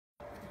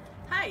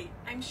Hi,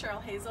 I'm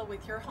Cheryl Hazel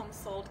with Your Home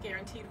Sold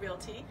Guaranteed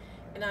Realty,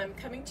 and I'm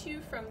coming to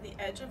you from the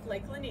edge of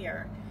Lake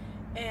Lanier.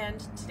 And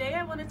today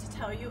I wanted to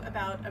tell you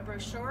about a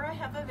brochure I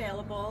have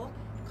available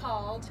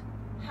called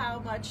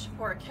How Much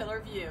for a Killer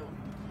View.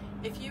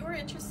 If you are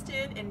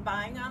interested in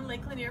buying on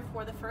Lake Lanier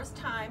for the first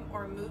time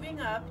or moving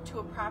up to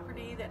a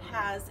property that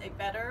has a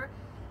better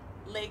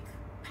lake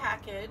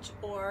package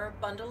or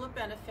bundle of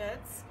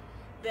benefits,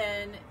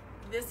 then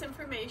this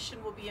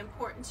information will be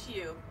important to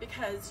you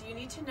because you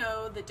need to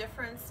know the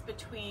difference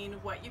between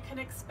what you can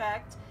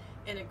expect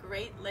in a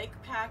Great Lake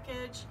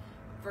package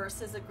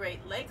versus a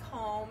Great Lake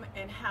home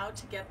and how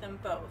to get them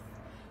both.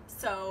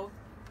 So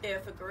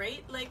if a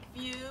Great Lake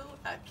view,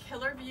 a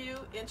killer view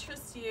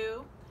interests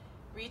you,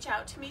 reach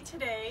out to me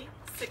today,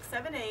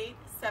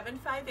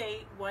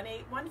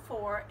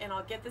 678-758-1814, and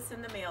I'll get this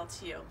in the mail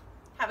to you.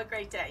 Have a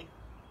great day.